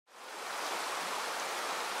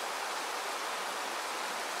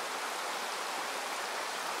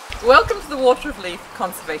Welcome to the Water of Leith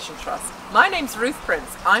Conservation Trust. My name's Ruth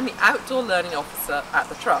Prince. I'm the Outdoor Learning Officer at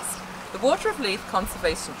the Trust. The Water of Leith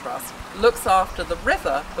Conservation Trust looks after the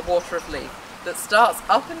river, the Water of Leith, that starts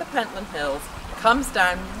up in the Pentland Hills, comes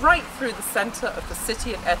down right through the centre of the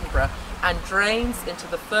city of Edinburgh and drains into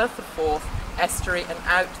the Firth of Forth estuary and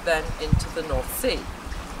out then into the North Sea.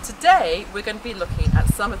 Today we're going to be looking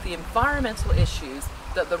at some of the environmental issues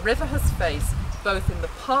that the river has faced both in the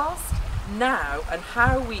past, now, and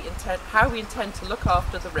how we intend to look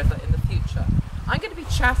after the river in the future. I'm going to be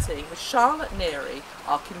chatting with Charlotte Neary,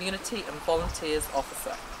 our Community and Volunteers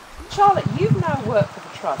Officer. Charlotte, you've now worked for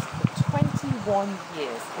the Trust for 21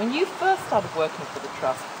 years. When you first started working for the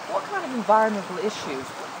Trust, what kind of environmental issues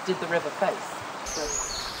did the river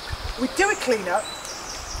face? We'd do a clean-up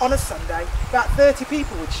on a Sunday, about 30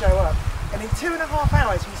 people would show up, and in 2.5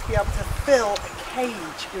 hours we used to be able to fill a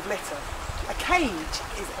cage with litter. A cage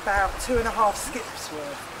is about 2.5 skips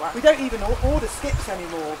worth. Wow. We don't even order skips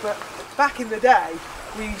anymore, but back in the day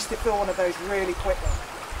we used to fill one of those really quickly.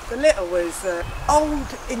 The litter was old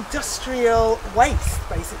industrial waste,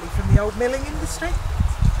 basically, from the old milling industry.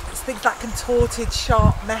 It's things like contorted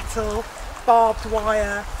sharp metal, barbed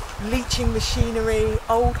wire, leaching machinery,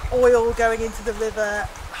 old oil going into the river,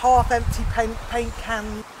 half-empty paint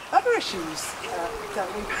cans. Other issues that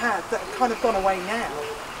we've had that have kind of gone away now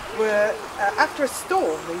were after a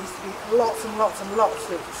storm there used to be lots and lots and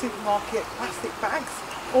lots of supermarket plastic bags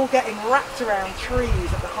all getting wrapped around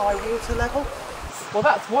trees at the high water level. Well,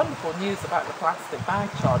 that's wonderful news about the plastic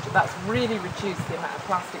bag charge. That's really reduced the amount of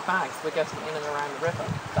plastic bags we're getting in and around the river.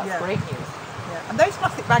 That's great news. Yeah, and those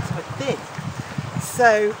plastic bags were thin,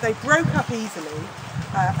 so they broke up easily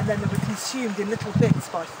and then they were consumed in little bits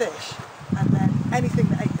by fish, and then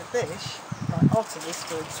anything that ate the fish, like otters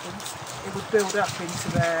for instance, it would build up in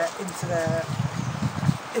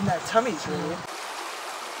their tummies really.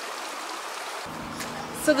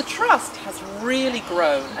 So the Trust has really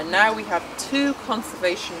grown, and now we have 2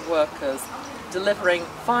 conservation workers delivering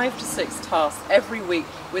 5 to 6 tasks every week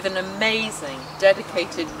with an amazing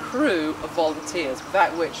dedicated crew of volunteers,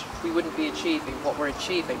 without which we wouldn't be achieving what we're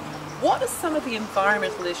achieving. What are some of the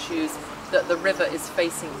environmental issues that the river is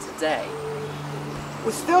facing today?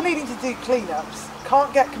 We're still needing to do clean-ups,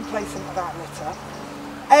 can't get complacent about litter.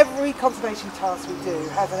 Every conservation task we do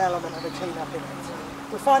has an element of a clean-up in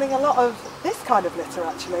it. We're finding a lot of this kind of litter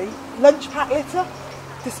actually, lunch pack litter,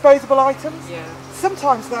 disposable items. Yeah.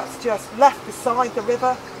 Sometimes that's just left beside the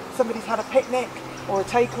river, somebody's had a picnic or a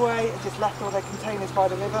takeaway and just left all their containers by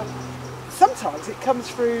the river. Sometimes it comes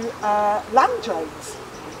through land drains.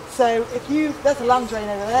 So there's a land drain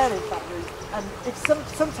over there in fact, and if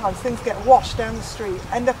sometimes things get washed down the street,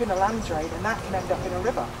 end up in a land drain, and that can end up in a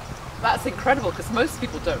river. That's incredible, because most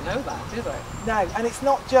people don't know that, do they? No, and it's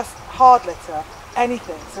not just hard litter,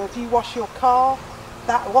 anything. So if you wash your car,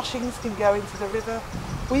 that washings can go into the river.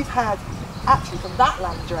 We've had, actually from that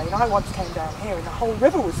land drain, I once came down here and the whole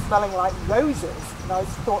river was smelling like roses, and I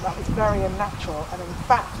thought that was very unnatural, and in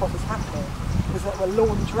fact what was happening was that the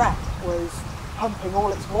laundrette was pumping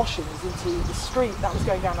all its washings into the street that was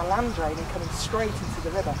going down a land drain and coming straight into the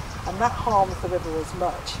river, and that harms the river as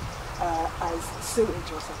much as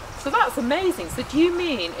sewage or something. So that's amazing. So do you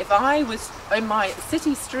mean if I was in my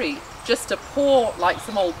city street just to pour like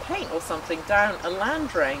some old paint or something down a land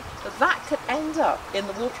drain, that could end up in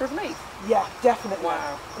the Water of Leith? Yeah, definitely.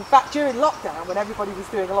 Wow. In fact, during lockdown, when everybody was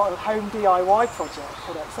doing a lot of home DIY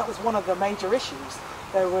products, that was one of the major issues.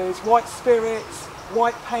 There was white spirits,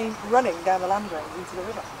 white paint running down the land drains into the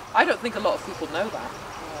river. I don't think a lot of people know that.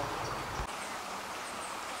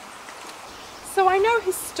 So I know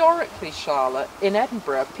historically, Charlotte, in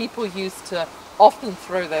Edinburgh, people used to often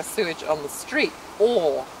throw their sewage on the street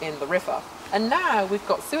or in the river. And now we've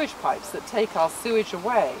got sewage pipes that take our sewage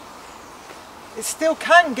away. It still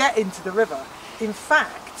can get into the river. In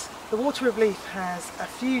fact, the Water of Leith has a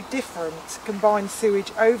few different combined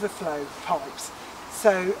sewage overflow pipes,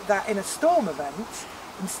 so that in a storm event,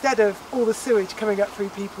 instead of all the sewage coming up through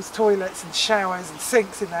people's toilets and showers and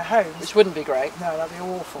sinks in their homes, which wouldn't be great. No, that'd be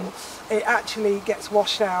awful. It actually gets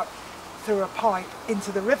washed out through a pipe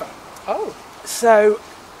into the river. Oh. So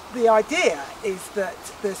the idea is that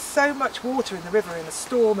there's so much water in the river in a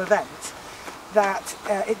storm event that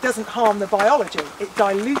it doesn't harm the biology. It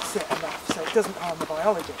dilutes it enough so it doesn't harm the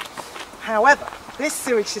biology. However, this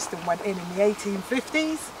sewage system went in the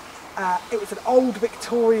 1850s. It was an old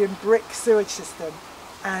Victorian brick sewage system,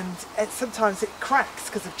 and sometimes it cracks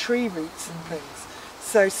because of tree roots and things.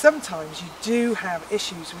 So sometimes you do have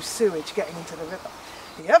issues with sewage getting into the river.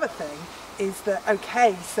 The other thing is that,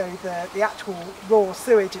 okay, so the actual raw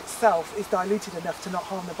sewage itself is diluted enough to not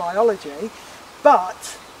harm the biology,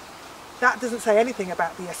 but that doesn't say anything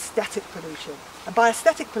about the aesthetic pollution. And by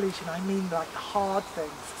aesthetic pollution, I mean like the hard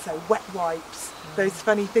things. So wet wipes, those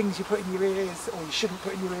funny things you put in your ears, or you shouldn't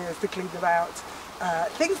put in your ears to clean them out.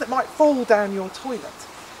 Things that might fall down your toilet.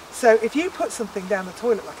 So if you put something down the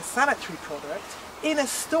toilet, like a sanitary product, in a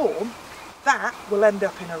storm, that will end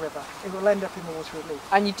up in a river. It will end up in the water of Leith.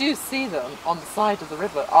 And you do see them on the side of the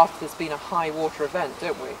river after there's been a high water event,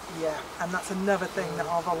 don't we? Yeah, and that's another thing that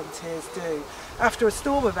our volunteers do. After a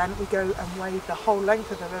storm event, we go and wade the whole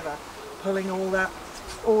length of the river, pulling all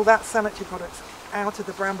that sanitary products out of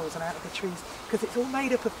the brambles and out of the trees, because it's all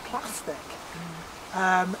made up of plastic.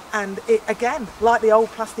 And it, again, like the old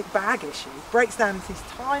plastic bag issue, breaks down into these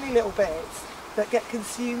tiny little bits that get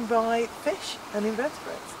consumed by fish and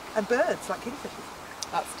invertebrates and birds like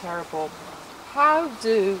kingfishers. That's terrible. How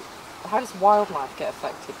does wildlife get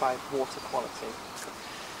affected by water quality?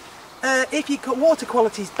 Water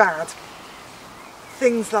quality is bad,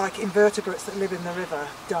 things like invertebrates that live in the river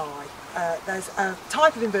die. There's a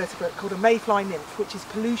type of invertebrate called a mayfly nymph, which is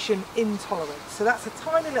pollution intolerant. So that's a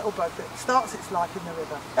tiny little bug that starts its life in the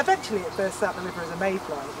river. Eventually it bursts out the river as a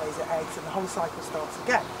mayfly, it lays its eggs, and the whole cycle starts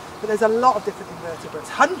again. But there's a lot of different invertebrates,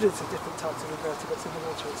 hundreds of different types of invertebrates in the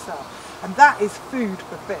water itself. And that is food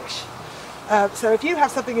for fish. So if you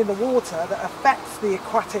have something in the water that affects the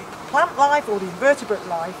aquatic plant life or the invertebrate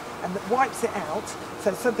life and that wipes it out,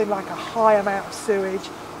 so something like a high amount of sewage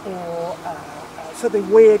or something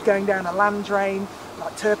weird going down a land drain,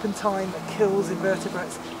 like turpentine that kills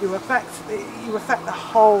invertebrates, you affect the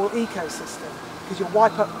whole ecosystem because you'll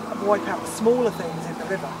wipe out the smaller things in the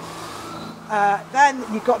river. Then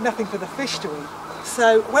you've got nothing for the fish to eat.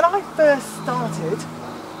 So when I first started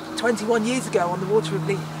 21 years ago on the water of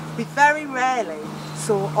Leith, we very rarely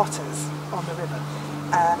saw otters on the river.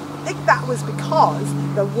 I think that was because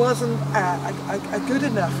there wasn't a good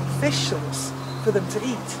enough fish source for them to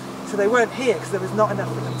eat. So they weren't here because there was not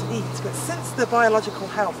enough for them to eat. But since the biological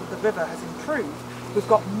health of the river has improved, we've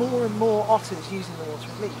got more and more otters using the water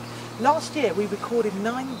of Leith. Last year we recorded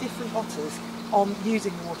 9 different otters on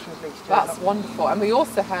using the water of Leith. That's wonderful. And we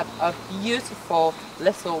also had a beautiful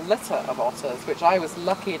little litter of otters, which I was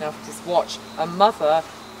lucky enough to watch a mother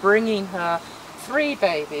bringing her 3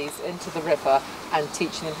 babies into the river and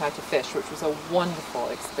teaching them how to fish, which was a wonderful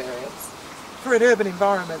experience. For an urban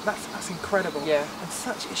environment, that's incredible. Yeah.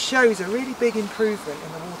 And it shows a really big improvement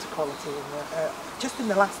in the water quality just in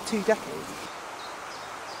the last 2 decades.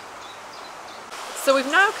 So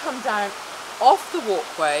we've now come down off the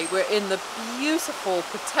walkway. We're in the beautiful,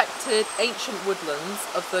 protected, ancient woodlands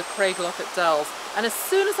of the Craiglock at Dells. And as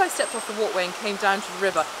soon as I stepped off the walkway and came down to the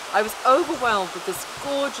river, I was overwhelmed with this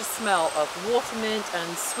gorgeous smell of watermint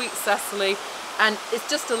and sweet cecily. And it's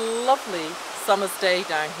just a lovely summer's day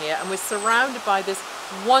down here, and we're surrounded by this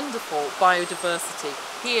wonderful biodiversity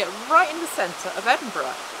here right in the centre of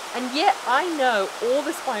Edinburgh. And yet I know all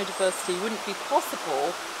this biodiversity wouldn't be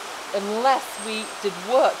possible unless we did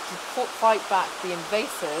work to fight back the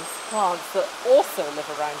invasive plants that also live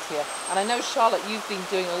around here. And I know, Charlotte, you've been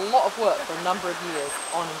doing a lot of work for a number of years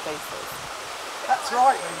on invasives. That's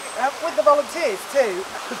right, with the volunteers too.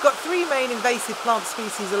 We've got 3 main invasive plant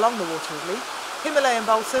species along the water of Leith: Himalayan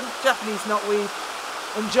balsam, Japanese knotweed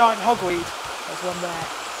and giant hogweed. There's one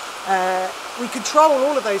there. We control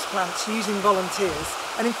all of those plants using volunteers,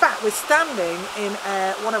 and in fact we're standing in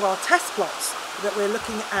one of our test plots that we're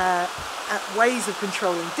looking at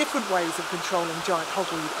different ways of controlling giant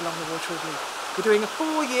hogweed along the water of Leith. We're doing a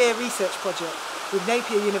 4-year research project with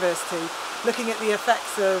Napier University looking at the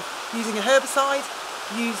effects of using a herbicide,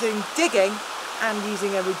 using digging and using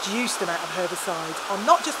a reduced amount of herbicide on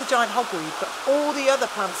not just the giant hogweed but all the other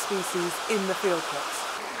plant species in the field plots.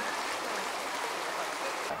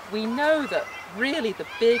 We know that really the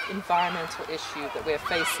big environmental issue that we're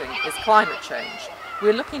facing is climate change.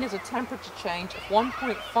 We're looking at a temperature change of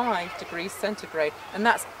 1.5 degrees centigrade, and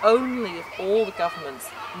that's only if all the governments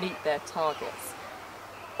meet their targets.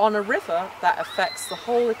 On a river, that affects the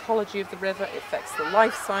whole ecology of the river, it affects the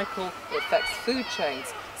life cycle, it affects food chains.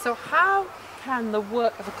 So how can the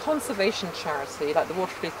work of a conservation charity like the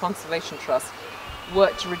Water of Leith Conservation Trust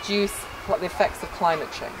work to reduce the effects of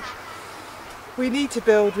climate change? We need to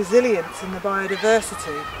build resilience in the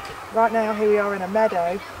biodiversity. Right now here we are in a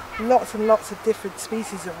meadow, lots and lots of different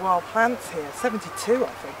species of wild plants here, 72 I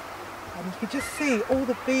think. And you can just see all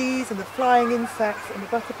the bees and the flying insects and the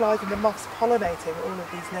butterflies and the moths pollinating all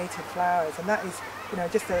of these native flowers, and that is,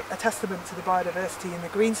 just a testament to the biodiversity in the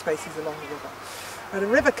green spaces along the river. And the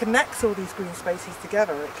river connects all these green spaces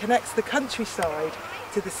together. It connects the countryside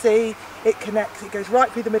to the sea. It connects, it goes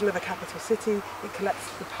right through the middle of a capital city. It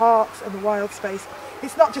collects the parks and the wild space.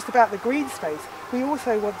 It's not just about the green space. We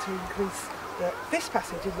also want to increase the fish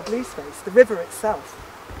passage in the blue space, the river itself.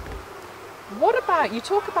 What about, you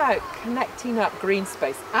talk about connecting up green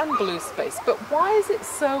space and blue space, but why is it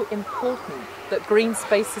so important that green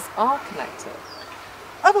spaces are connected?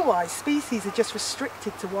 Otherwise, species are just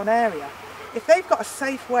restricted to one area. If they've got a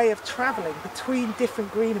safe way of travelling between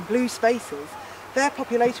different green and blue spaces, their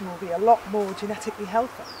population will be a lot more genetically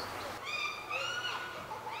healthy.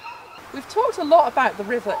 We've talked a lot about the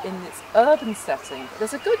river in its urban setting.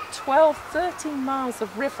 There's a good 12, 13 miles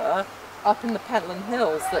of river up in the Pentland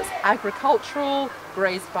Hills that's agricultural,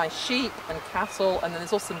 grazed by sheep and cattle, and then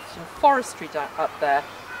there's also some forestry up there.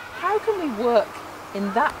 How can we work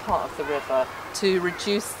in that part of the river to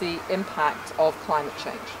reduce the impact of climate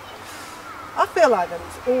change? I feel like that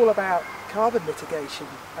it's all about carbon mitigation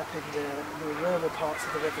up in the rural parts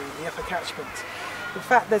of the river, in the upper catchment. In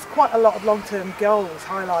fact, there's quite a lot of long-term goals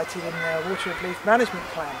highlighted in the Water of Leith Management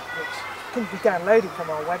Plan, which can be downloaded from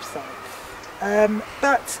our website.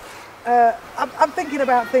 I'm thinking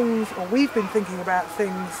about things, or we've been thinking about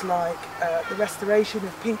things like the restoration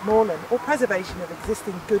of peat moorland or preservation of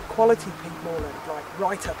existing good quality peat moorland, like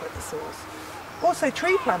right up at the source. Also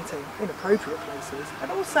tree planting in appropriate places,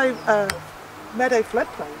 and also meadow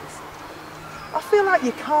floodplains. I feel like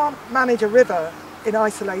you can't manage a river in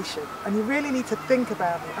isolation, and you really need to think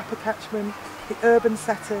about the upper catchment, the urban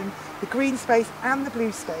setting, the green space and the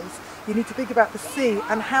blue space. You need to think about the sea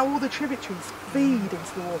and how all the tributaries feed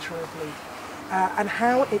into the Water of Leith, and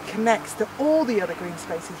how it connects to all the other green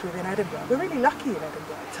spaces within Edinburgh. We're really lucky in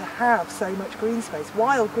Edinburgh to have so much green space,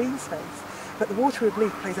 wild green space, but the Water of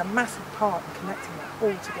Leith plays a massive part in connecting that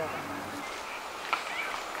all together.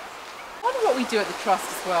 Part of what we do at the Trust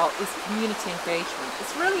as well is community engagement.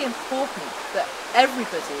 It's really important that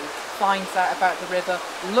everybody finds out about the river,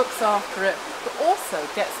 looks after it, but also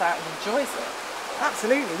gets out and enjoys it.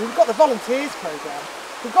 Absolutely. We've got the volunteers programme.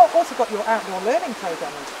 We've also got your outdoor learning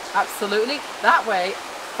programme. Absolutely. That way,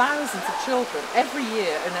 thousands of children every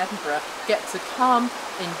year in Edinburgh get to come,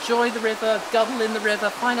 enjoy the river, guddle in the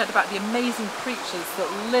river, find out about the amazing creatures that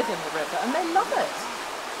live in the river, and they love it.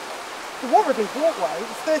 The Water of Leith Walkway,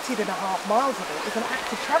 13.5 miles of it, is an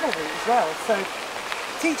active travel route as well. So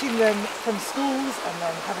teaching them from schools and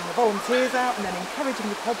then having the volunteers out and then encouraging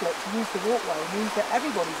the public to use the walkway means that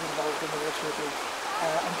everybody's involved in the Water of Leith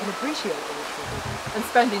and can appreciate the Water of Leith. And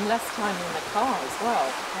spending less time in the car as well.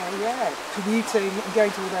 Yeah, commuting and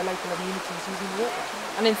going to all their local amenities using the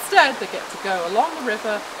walkway. And instead they get to go along the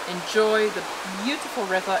river, enjoy the beautiful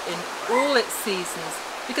river in all its seasons,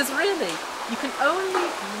 because really, you can only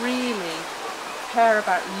really care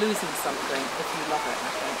about losing something if you love it,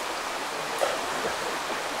 I think.